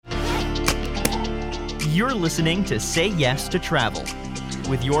You're listening to Say Yes to Travel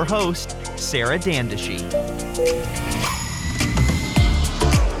with your host, Sarah Dandashi.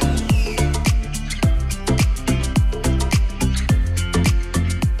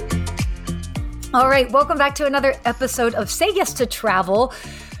 All right, welcome back to another episode of Say Yes to Travel,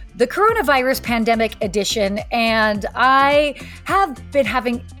 the coronavirus pandemic edition. And I have been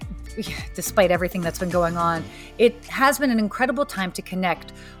having, despite everything that's been going on, it has been an incredible time to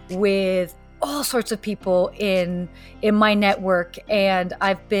connect with all sorts of people in my network. And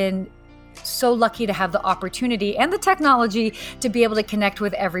I've been so lucky to have the opportunity and the technology to be able to connect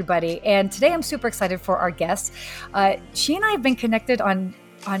with everybody. And today I'm super excited for our guest. She and I have been connected on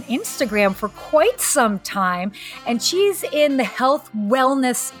Instagram for quite some time, and she's in the health,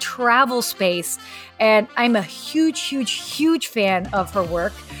 wellness, travel space. And I'm a huge fan of her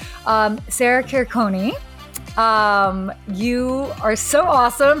work. Sarah Ciarconi, you are so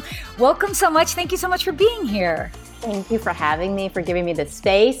awesome. Welcome so much. Thank you so much for being here. Thank you for having me, for giving me the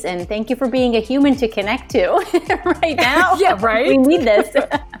space, and thank you for being a human to connect to right now. Yeah, right? We need this.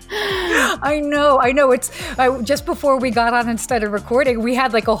 I know. It's just before we got on and started recording, we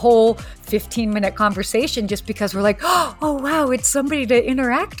had like a whole 15-minute conversation just because we're like, oh, wow, it's somebody to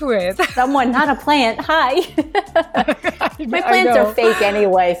interact with. Someone, not a plant. Hi. My plants are fake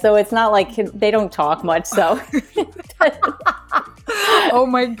anyway, so it's not like they don't talk much, so. Oh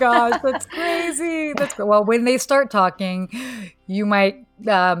my gosh, that's crazy. Well, when they start talking, you might need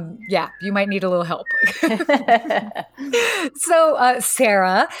a little help. So,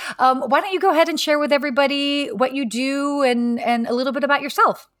 Sarah, why don't you go ahead and share with everybody what you do and a little bit about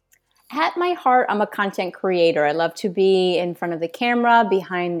yourself? At my heart, I'm a content creator. I love to be in front of the camera,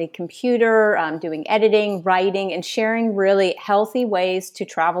 behind the computer, doing editing, writing, and sharing really healthy ways to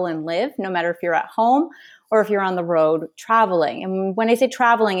travel and live, no matter if you're at home or if you're on the road traveling. And when I say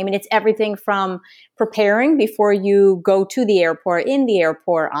traveling, I mean, it's everything from preparing before you go to the airport, in the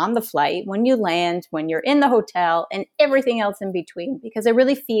airport, on the flight, when you land, when you're in the hotel, and everything else in between. Because I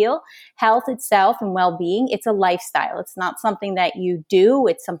really feel health itself and well-being, it's a lifestyle. It's not something that you do,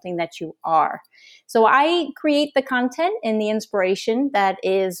 it's something that you are. So I create the content and the inspiration that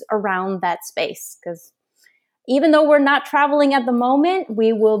is around that space. Because even though we're not traveling at the moment,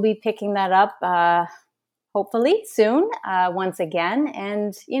 we will be picking that up hopefully soon, once again.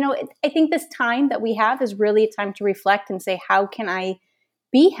 And, I think this time that we have is really a time to reflect and say, how can I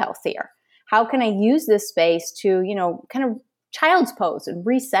be healthier? How can I use this space to, kind of child's pose and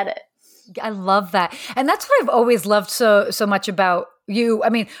reset it? I love that. And that's what I've always loved so much about you. I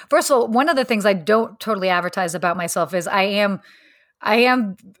mean, first of all, one of the things I don't totally advertise about myself is I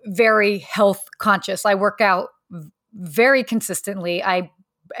am very health conscious. I work out very consistently. I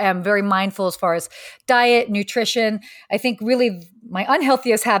am very mindful as far as diet, nutrition. I think really my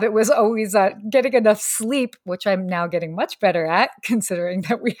unhealthiest habit was always getting enough sleep, which I'm now getting much better at, considering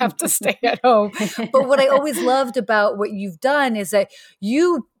that we have to stay at home. But what I always loved about what you've done is that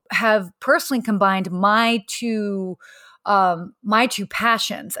you have personally combined my two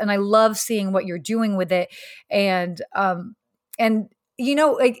passions, and I love seeing what you're doing with it. And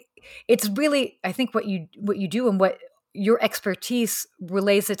it's really, I think what you do and what your expertise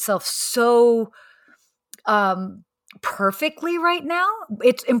relays itself so perfectly right now.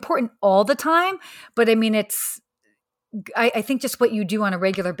 It's important all the time, but I mean, I think just what you do on a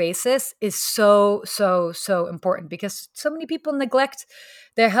regular basis is so important because so many people neglect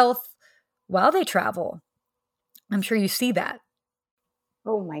their health while they travel. I'm sure you see that.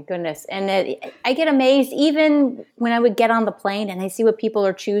 Oh my goodness. And I get amazed even when I would get on the plane and I see what people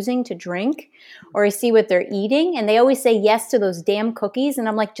are choosing to drink or I see what they're eating and they always say yes to those damn cookies. And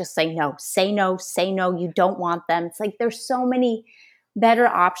I'm like, just say no, say no, say no. You don't want them. It's like there's so many better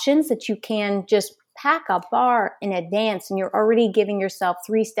options that you can just pack a bar in advance and you're already giving yourself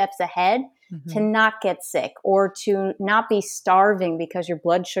 3 steps ahead to not get sick or to not be starving because your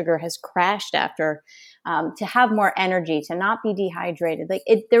blood sugar has crashed after, to have more energy, to not be dehydrated.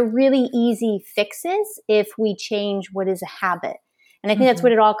 They're really easy fixes if we change what is a habit. And I think that's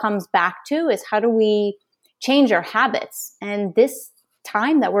what it all comes back to is how do we change our habits? And this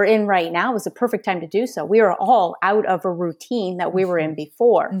time that we're in right now is the perfect time to do so. We are all out of a routine that we were in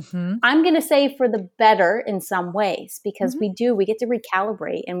before. I'm going to say for the better in some ways, because we get to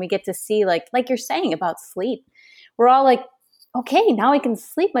recalibrate and we get to see like you're saying about sleep. We're all like, okay, now I can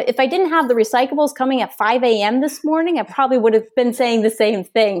sleep. If I didn't have the recyclables coming at 5 a.m. this morning, I probably would have been saying the same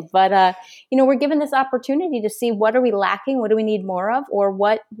thing. But, we're given this opportunity to see what are we lacking? What do we need more of? Or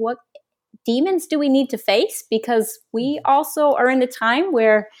what demons do we need to face? Because we also are in a time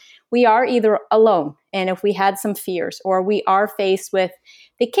where we are either alone. And if we had some fears or we are faced with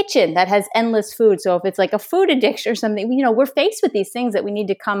the kitchen that has endless food. So if it's like a food addiction or something, we're faced with these things that we need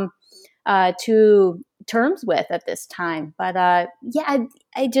to come to terms with at this time. But I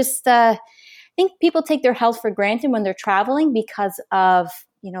just think people take their health for granted when they're traveling because of,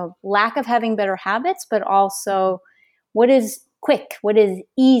 lack of having better habits, but also what is quick, what is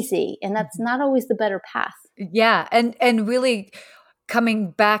easy. And that's not always the better path. Yeah. And really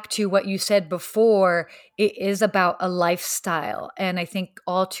coming back to what you said before, it is about a lifestyle. And I think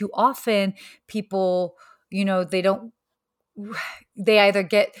all too often people, they either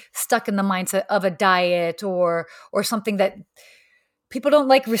get stuck in the mindset of a diet or something that people don't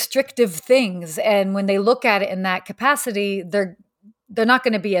like restrictive things. And when they look at it in that capacity, they're not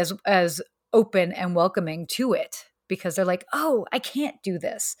going to be as open and welcoming to it because they're like, oh, I can't do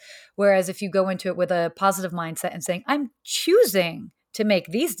this. Whereas if you go into it with a positive mindset and saying, I'm choosing to make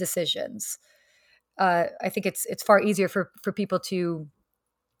these decisions, I think it's far easier for people to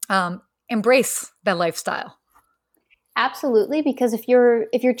embrace that lifestyle. Absolutely, because if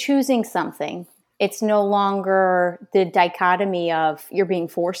you're choosing something, it's no longer the dichotomy of you're being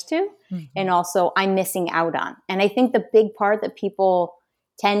forced to, and also I'm missing out on. And I think the big part that people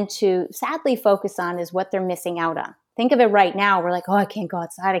tend to sadly focus on is what they're missing out on. Think of it right now. We're like, oh, I can't go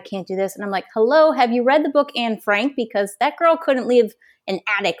outside. I can't do this. And I'm like, hello, have you read the book Anne Frank? Because that girl couldn't leave an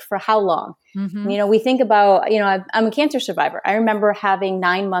attic for how long? We think about, I'm a cancer survivor. I remember having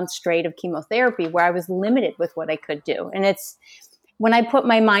 9 months straight of chemotherapy where I was limited with what I could do. And it's when I put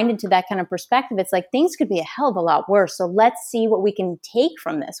my mind into that kind of perspective, it's like things could be a hell of a lot worse. So let's see what we can take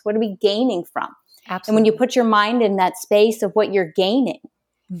from this. What are we gaining from? Absolutely. And when you put your mind in that space of what you're gaining,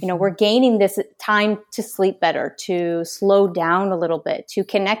 we're gaining this time to sleep better, to slow down a little bit, to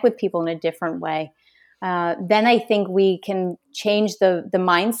connect with people in a different way. Then I think we can change the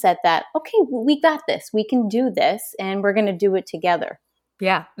mindset that, okay, we got this, we can do this, and we're going to do it together.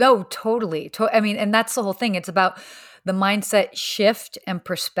 Yeah, no, totally. And that's the whole thing. It's about the mindset shift and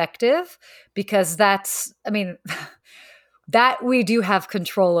perspective, because that we do have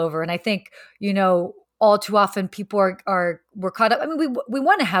control over. And I think, all too often people we're caught up. We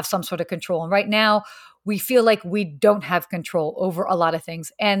want to have some sort of control. And right now we feel like we don't have control over a lot of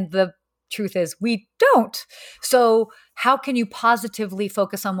things. And the truth is we don't. So how can you positively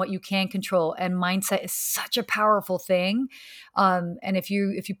focus on what you can control? And mindset is such a powerful thing. And if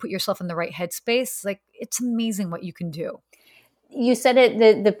you put yourself in the right headspace, like it's amazing what you can do. You said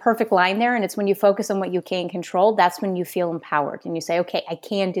it, the perfect line there. And it's when you focus on what you can control, that's when you feel empowered and you say, okay, I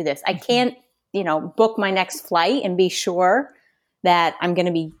can do this. I can't, book my next flight and be sure that I'm going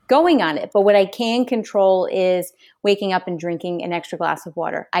to be going on it. But what I can control is waking up and drinking an extra glass of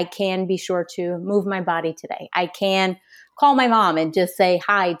water. I can be sure to move my body today. I can call my mom and just say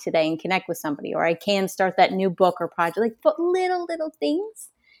hi today and connect with somebody. Or I can start that new book or project, like little things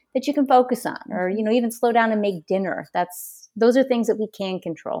that you can focus on, or, even slow down and make dinner. Those are things that we can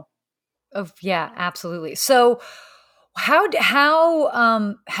control. Oh, yeah, absolutely. So how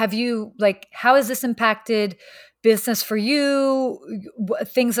have you, how has this impacted business for you?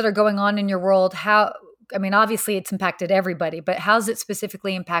 Things that are going on in your world? Obviously it's impacted everybody, but how's it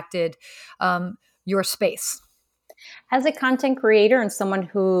specifically impacted your space? As a content creator and someone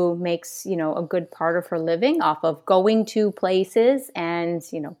who makes, a good part of her living off of going to places and,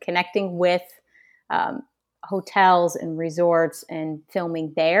 connecting with hotels and resorts and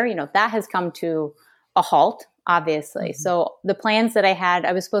filming there, that has come to a halt, obviously. So the plans that I had,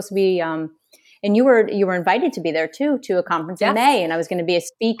 I was supposed to be, and you were invited to be there too, to a conference in May, and I was going to be a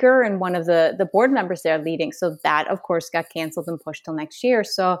speaker and one of the board members there leading. So that, of course, got canceled and pushed till next year.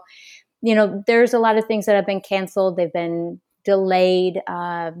 So, there's a lot of things that have been canceled. They've been delayed.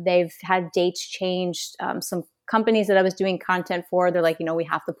 They've had dates changed. Some companies that I was doing content for, they're like, we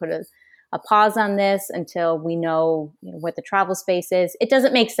have to put a pause on this until we know, what the travel space is. It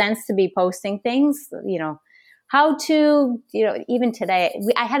doesn't make sense to be posting things, how to, even today,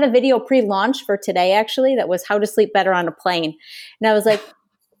 I had a video pre-launch for today, actually, that was how to sleep better on a plane. And I was like,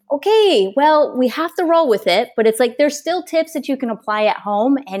 okay, well, we have to roll with it, but it's like, there's still tips that you can apply at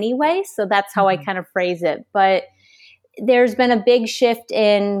home anyway. So that's how I kind of phrase it. But there's been a big shift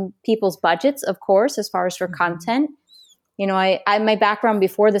in people's budgets, of course, as far as for content. My background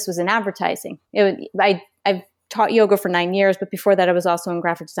before this was in advertising. I've taught yoga for 9 years, but before that, I was also in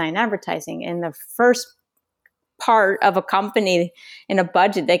graphic design and advertising. And the first part of a company in a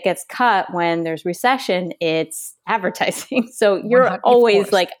budget that gets cut when there's recession, it's advertising. So you're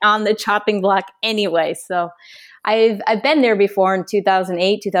always like on the chopping block anyway. So I've been there before in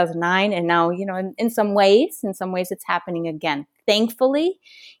 2008, 2009, and now, in some ways it's happening again. Thankfully,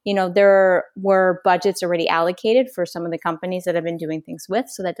 there were budgets already allocated for some of the companies that I've been doing things with,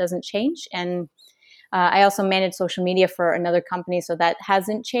 so that doesn't change. And I also manage social media for another company, so that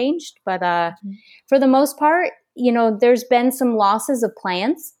hasn't changed. But for the most part, there's been some losses of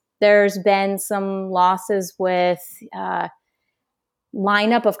plans. There's been some losses with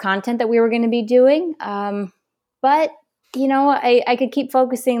lineup of content that we were going to be doing. But, I could keep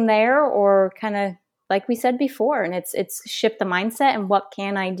focusing there, or kind of like we said before, and it's shift the mindset and what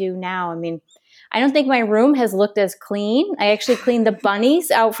can I do now? I mean, I don't think my room has looked as clean. I actually cleaned the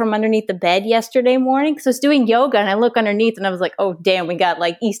bunnies out from underneath the bed yesterday morning because I was doing yoga and I look underneath and I was like, oh, damn, we got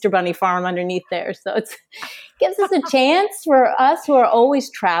like Easter Bunny Farm underneath there. So it gives us a chance for us who are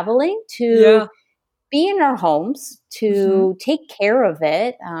always traveling to be in our homes, to take care of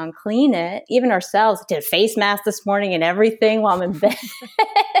it, clean it, even ourselves. I did a face mask this morning and everything while I'm in bed.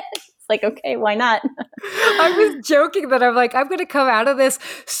 Like, okay, why not? I was joking that I'm like, I'm going to come out of this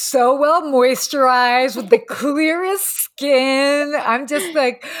so well moisturized with the clearest skin. I'm just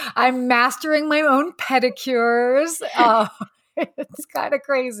like, I'm mastering my own pedicures. It's kind of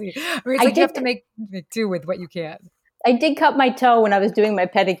crazy. I mean, it's like you have to make do with what you can. I did cut my toe when I was doing my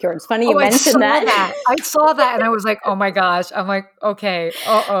pedicure. It's funny you mentioned that. I saw that and I was like, oh my gosh. I'm like, okay,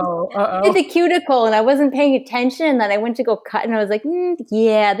 I did the cuticle and I wasn't paying attention. And then I went to go cut and I was like,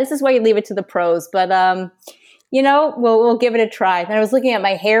 yeah, this is why you leave it to the pros. But, we'll give it a try. And I was looking at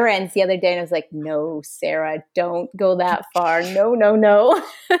my hair ends the other day and I was like, no, Sarah, don't go that far. No.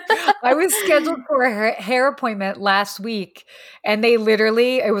 I was scheduled for a hair appointment last week and they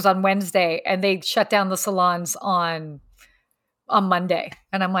literally, it was on Wednesday and they shut down the salons on Monday.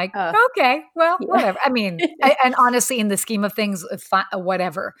 And I'm like, okay, well, whatever. I mean, and honestly, in the scheme of things,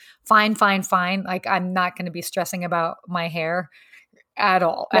 whatever, fine. Like, I'm not going to be stressing about my hair at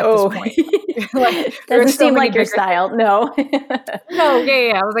all at this point. Like, doesn't seem like your style. No.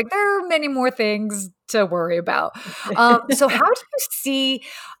 Yeah. I was like, there are many more things to worry about. So how do you see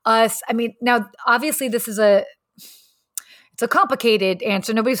us? I mean, now obviously this is it's a complicated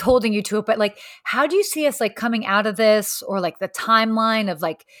answer. Nobody's holding you to it, but like, how do you see us like coming out of this, or like the timeline of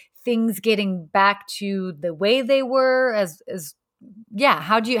like things getting back to the way they were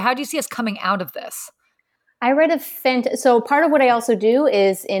how do you see us coming out of this? I read so part of what I also do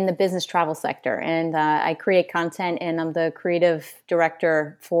is in the business travel sector, and I create content, and I'm the creative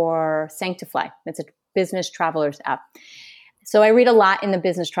director for Sanctifly. It's a business travelers app. So I read a lot in the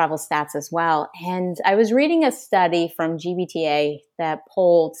business travel stats as well. And I was reading a study from GBTA that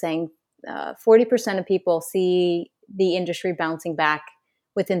polled saying 40% of people see the industry bouncing back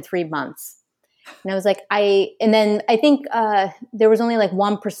within 3 months. And I was like, and then I think there was only like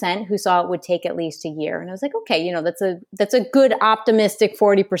 1% who saw it would take at least a year. And I was like, okay, that's a good optimistic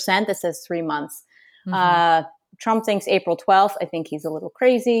 40% that says 3 months. Mm-hmm. Trump thinks April 12th. I think he's a little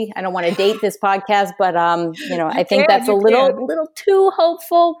crazy. I don't want to date this podcast, but I think that's a little too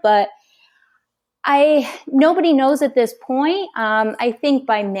hopeful. But nobody knows at this point. I think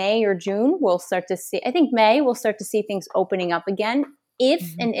by May or June we'll start to see. I think May we'll start to see things opening up again.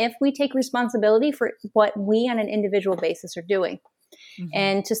 If we take responsibility for what we on an individual basis are doing,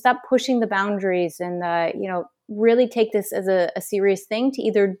 and to stop pushing the boundaries, and really take this as a serious thing, to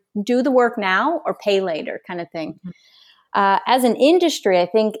either do the work now or pay later kind of thing. As an industry, I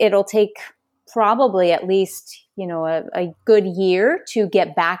think it'll take probably at least a good year to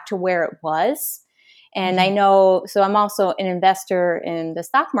get back to where it was. And I know, so I'm also an investor in the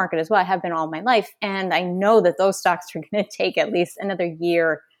stock market as well. I have been all my life. And I know that those stocks are going to take at least another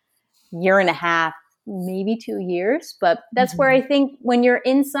year and a half, maybe 2 years. But that's where I think when you're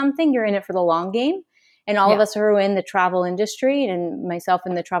in something, you're in it for the long game. And all of us who are in the travel industry, and myself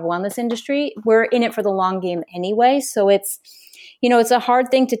in the travel wellness industry, we're in it for the long game anyway. So it's a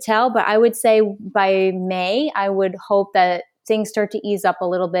hard thing to tell, but I would say by May, I would hope that things start to ease up a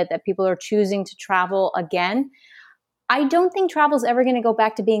little bit, that people are choosing to travel again. I don't think travel is ever going to go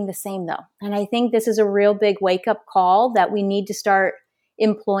back to being the same, though. And I think this is a real big wake-up call that we need to start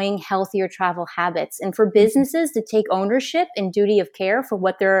employing healthier travel habits, and for businesses to take ownership and duty of care for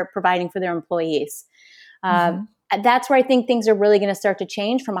what they're providing for their employees. That's where I think things are really going to start to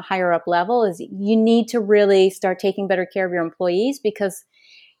change from a higher up level. Is you need to really start taking better care of your employees, because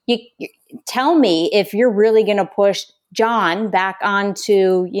you tell me if you're really going to push John back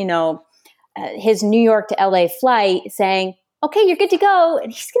onto, his New York to LA flight saying, okay, you're good to go. And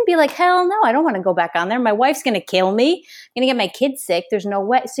he's going to be like, hell no, I don't want to go back on there. My wife's going to kill me. I'm going to get my kids sick. There's no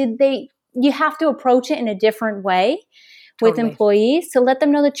way. So you have to approach it in a different way with employees to let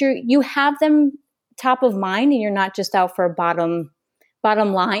them know that you have them top of mind, and you're not just out for a bottom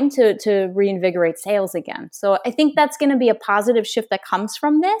line to reinvigorate sales again. So I think that's going to be a positive shift that comes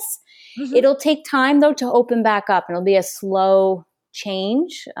from this. Mm-hmm. It'll take time though to open back up, and it'll be a slow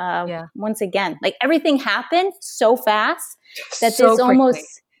change. Once again, like everything happened so fast that so this quickly.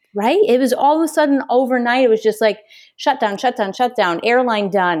 Almost, right? It was all of a sudden overnight. It was just like shut down, airline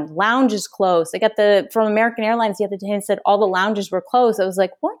done, lounges closed. I got from American Airlines the other day and said all the lounges were closed. I was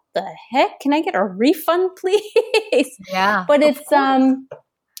like, what the heck? Can I get a refund, please? Yeah. But it's,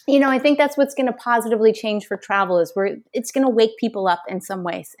 I think that's what's going to positively change for travel is it's going to wake people up in some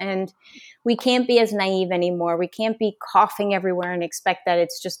ways. And we can't be as naive anymore. We can't be coughing everywhere and expect that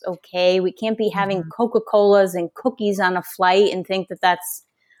it's just okay. We can't be having Coca-Colas and cookies on a flight and think that that's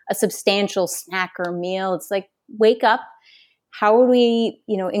a substantial snack or meal. It's like, wake up. How would we,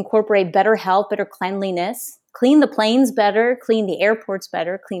 incorporate better health, better cleanliness, clean the planes better, clean the airports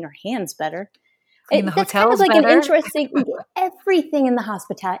better, clean our hands better. Clean the hotels kind of like better. An interesting, everything in the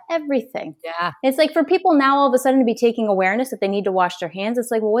hospitality, everything. Yeah. It's like for people now all of a sudden to be taking awareness that they need to wash their hands.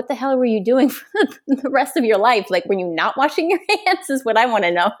 It's like, well, what the hell were you doing for the rest of your life? Like, were you not washing your hands is what I want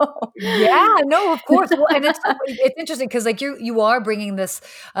to know. Yeah, no, of course. Well, and it's interesting because like you are bringing this,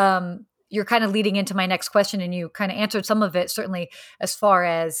 you're kind of leading into my next question, and you kind of answered some of it, certainly as far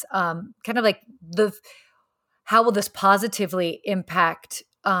as kind of like how will this positively impact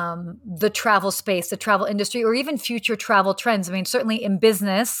the travel space, the travel industry, or even future travel trends. I mean, certainly in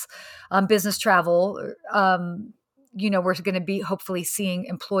business travel, we're going to be hopefully seeing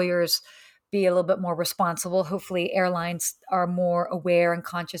employers be a little bit more responsible. Hopefully airlines are more aware and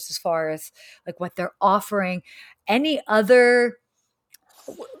conscious as far as like what they're offering. Any other,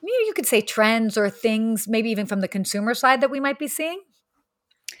 you could say trends or things, maybe even from the consumer side that we might be seeing?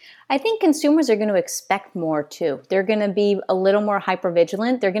 I think consumers are going to expect more too. They're going to be a little more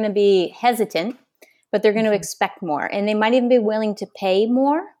hypervigilant. They're going to be hesitant, but they're going to expect more. And they might even be willing to pay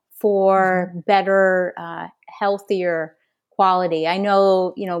more for better, healthier quality. I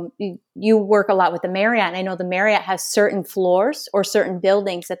know, you work a lot with the Marriott, and I know the Marriott has certain floors or certain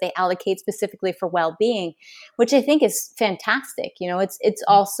buildings that they allocate specifically for well-being, which I think is fantastic. It's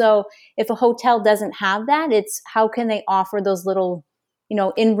also, if a hotel doesn't have that, it's how can they offer those little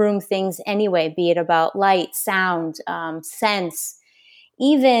in-room things anyway, be it about light, sound, scents.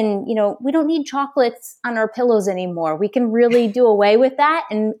 Even, we don't need chocolates on our pillows anymore. We can really do away with that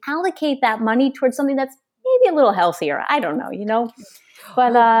and allocate that money towards something that's maybe a little healthier. I don't know,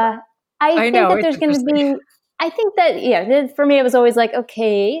 But I think that there's going to be, I think that, for me, it was always like,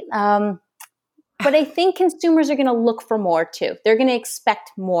 okay. But I think consumers are going to look for more too. They're going to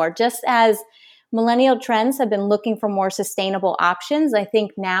expect more, just as millennial trends have been looking for more sustainable options. I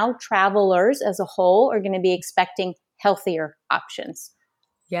think now travelers as a whole are going to be expecting healthier options.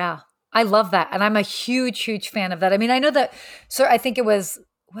 Yeah, I love that. And I'm a huge, huge fan of that. I mean, I know that, sir, I think was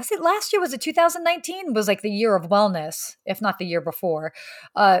it last year? Was it 2019? Was like the year of wellness, if not the year before,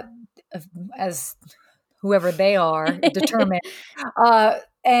 as whoever they are determined.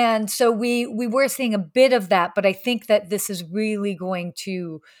 And so we were seeing a bit of that, but I think that this is really going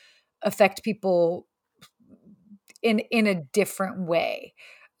to affect people in a different way.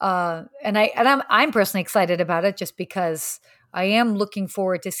 And I'm personally excited about it just because I am looking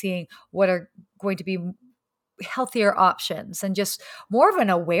forward to seeing what are going to be healthier options and just more of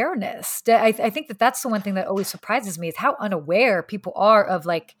an awareness. I think that that's the one thing that always surprises me is how unaware people are of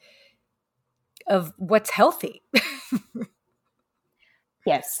what's healthy.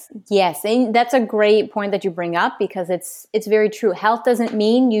 Yes. And that's a great point that you bring up because it's very true. Health doesn't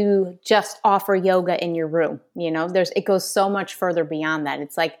mean you just offer yoga in your room. It goes so much further beyond that.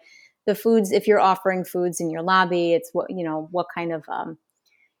 It's like the foods, if you're offering foods in your lobby, it's what kind of,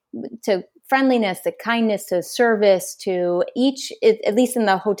 to friendliness, to kindness, to service, to each, at least in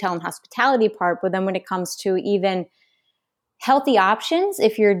the hotel and hospitality part. But then when it comes to even healthy options,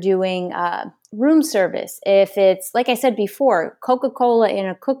 if you're doing room service, if it's, like I said before, Coca-Cola in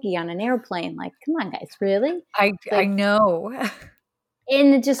a cookie on an airplane, like, come on, guys, really? I know.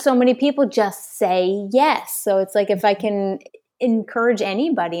 And just so many people just say yes. So it's like, if I can encourage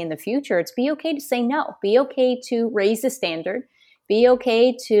anybody in the future, it's be okay to say no. Be okay to raise the standard. Be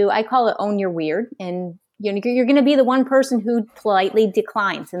okay to, I call it own your weird. And you're going to be the one person who politely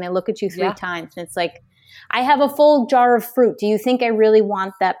declines and they look at you three times. And it's like, I have a full jar of fruit. Do you think I really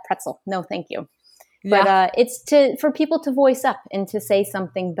want that pretzel? No, thank you. Yeah. But it's for people to voice up and to say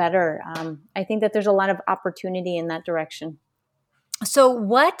something better. I think that there's a lot of opportunity in that direction. So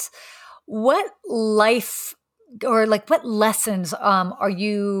what life or like what lessons are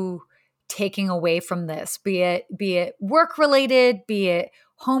you taking away from this? Be it work related, be it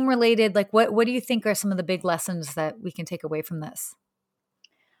home related? Like what do you think are some of the big lessons that we can take away from this?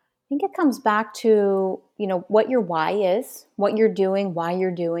 I think it comes back to, what your why is, what you're doing, why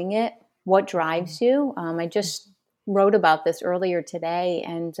you're doing it, what drives you. I just wrote about this earlier today,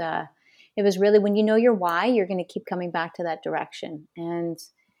 and it was really when you know your why, you're going to keep coming back to that direction. And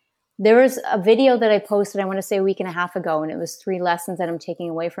there was a video that I posted, I want to say a week and a half ago, and it was 3 lessons that I'm taking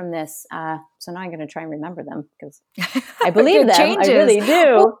away from this. So now I'm going to try and remember them because I believe them. Changes. I really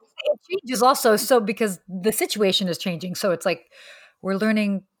do. Well, it changes also. So because the situation is changing. So it's like we're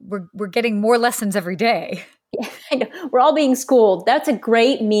learning, we're getting more lessons every day. Yeah, I know. We're all being schooled. That's a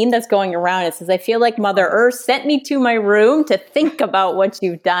great meme that's going around. It says, I feel like Mother Earth sent me to my room to think about what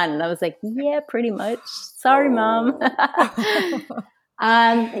you've done. And I was like, yeah, pretty much. Sorry, Mom.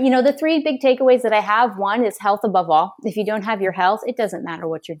 The 3 big takeaways that I have, one is health above all. If you don't have your health, it doesn't matter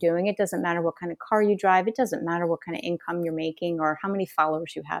what you're doing. It doesn't matter what kind of car you drive. It doesn't matter what kind of income you're making or how many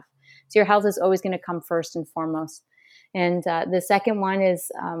followers you have. So your health is always going to come first and foremost. And the second one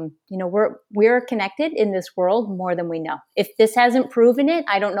is, we're connected in this world more than we know. If this hasn't proven it,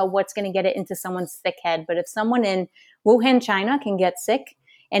 I don't know what's going to get it into someone's thick head. But if someone in Wuhan, China can get sick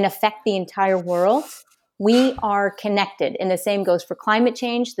and affect the entire world, we are connected. And the same goes for climate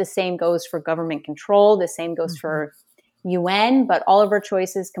change. The same goes for government control. The same goes for UN. But all of our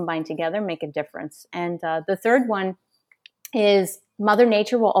choices combined together make a difference. And the third one is Mother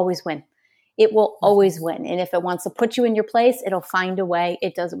Nature will always win. It will always win. And if it wants to put you in your place, it'll find a way.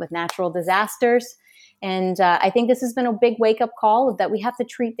 It does it with natural disasters. And I think this has been a big wake-up call that we have to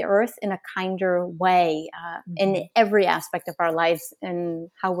treat the earth in a kinder way in every aspect of our lives and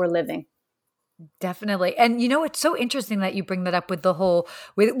how we're living. Definitely. And it's so interesting that you bring that up with the whole,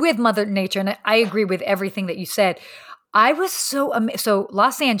 with Mother Nature. And I agree with everything that you said. I was so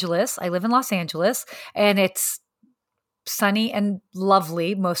Los Angeles, I live in Los Angeles, and it's sunny and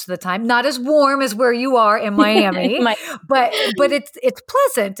lovely most of the time. Not as warm as where you are in Miami, but it's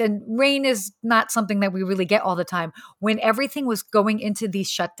pleasant, and rain is not something that we really get all the time. When everything was going into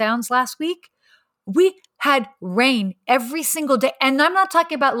these shutdowns last week, we had rain every single day. And I'm not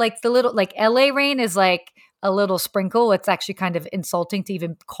talking about like the little, like LA rain is like a little sprinkle. It's actually kind of insulting to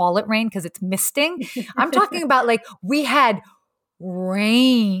even call it rain because it's misting. I'm talking about like we had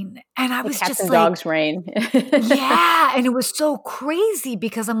rain, and I was cats just and like, dogs rain. yeah. And it was so crazy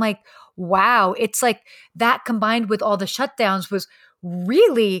because I'm like, wow, it's like that combined with all the shutdowns was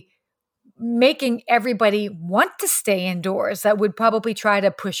really making everybody want to stay indoors that would probably try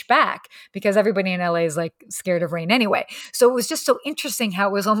to push back because everybody in LA is like scared of rain anyway. So it was just so interesting how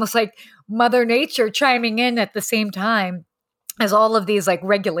it was almost like Mother Nature chiming in at the same time as all of these like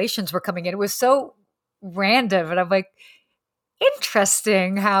regulations were coming in. It was so random. And I'm like,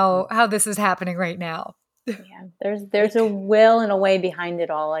 interesting how this is happening right now. Yeah, there's a will and a way behind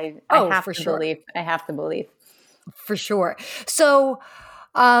it all. I have to believe. I have to believe. For sure. So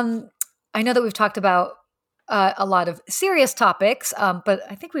I know that we've talked about a lot of serious topics, but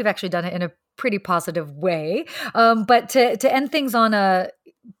I think we've actually done it in a pretty positive way. But to end things on a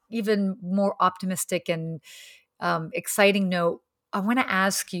even more optimistic and exciting note, I want to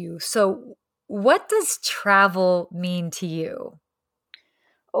ask you, so what does travel mean to you?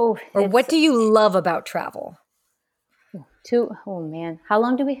 Or what do you love about travel? Oh man, how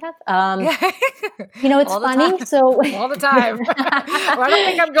long do we have? It's funny. Time. So all the time. Well, I don't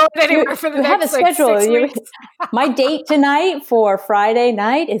think I'm going anywhere for the next have a schedule. 6 weeks. My date tonight for Friday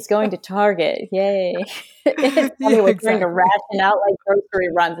night is going to Target. Yay! It's funny. We're trying to ration out like grocery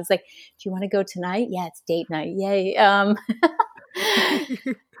runs. It's like, do you want to go tonight? Yeah, it's date night. Yay!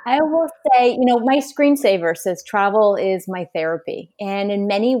 I will say, my screensaver says travel is my therapy. And in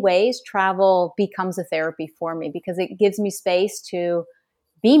many ways, travel becomes a therapy for me because it gives me space to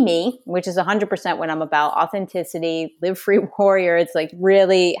be me, which is 100% what I'm about. Authenticity, live free warrior. It's like,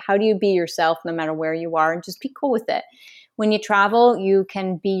 really, how do you be yourself no matter where you are and just be cool with it? When you travel, you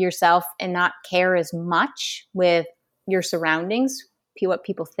can be yourself and not care as much with your surroundings, what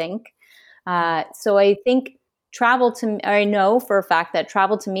people think. So I think I know for a fact that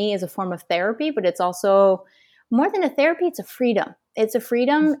travel to me is a form of therapy, but it's also more than a therapy. It's a freedom. It's a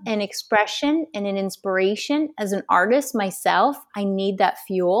freedom and expression and an inspiration. As an artist myself, I need that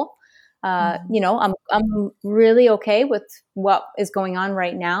fuel. I'm really okay with what is going on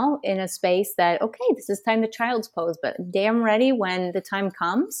right now in a space that, okay, this is time to child's pose, but damn ready when the time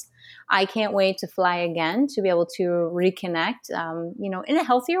comes. I can't wait to fly again, to be able to reconnect, in a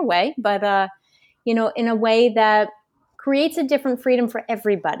healthier way, but, in a way that creates a different freedom for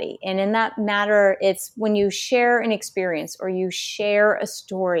everybody. And in that matter, it's when you share an experience or you share a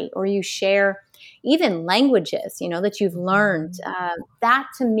story or you share, even languages, that you've learned. That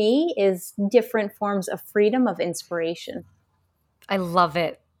to me is different forms of freedom, of inspiration. I love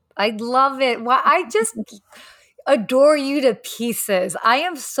it. I love it. Well, I just adore you to pieces. I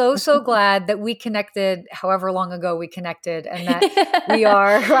am so glad that we connected however long ago we connected, and that we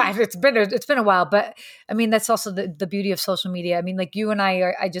are right. It's been a while, but I mean, that's also the beauty of social media. I mean, like you and I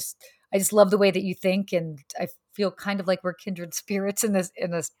are, I just love the way that you think, and I feel kind of like we're kindred spirits in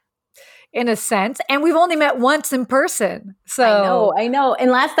a sense. And we've only met once in person. So I know.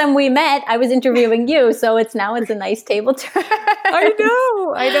 And last time we met, I was interviewing you. So it's a nice table turn.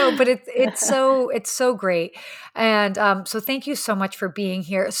 I know, but it's so great. And so thank you so much for being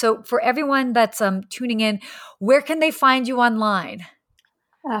here. So for everyone that's tuning in, where can they find you online?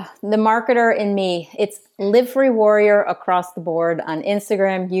 The marketer in me. It's Live Free Warrior across the board on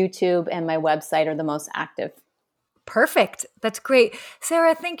Instagram, YouTube, and my website are the most active. Perfect. That's great.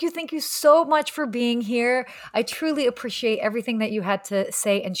 Sarah, thank you so much for being here. I truly appreciate everything that you had to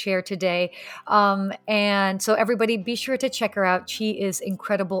say and share today. And so everybody, be sure to check her out. She is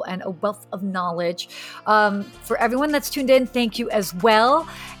incredible and a wealth of knowledge. For everyone that's tuned in, thank you as well.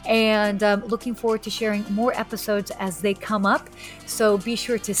 And looking forward to sharing more episodes as they come up. So be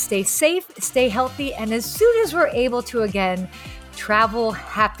sure to stay safe, stay healthy, and as soon as we're able to again, travel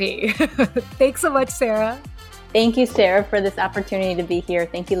happy. Thanks so much, Sarah. Thank you, Sarah, for this opportunity to be here.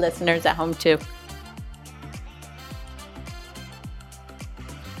 Thank you, listeners at home, too.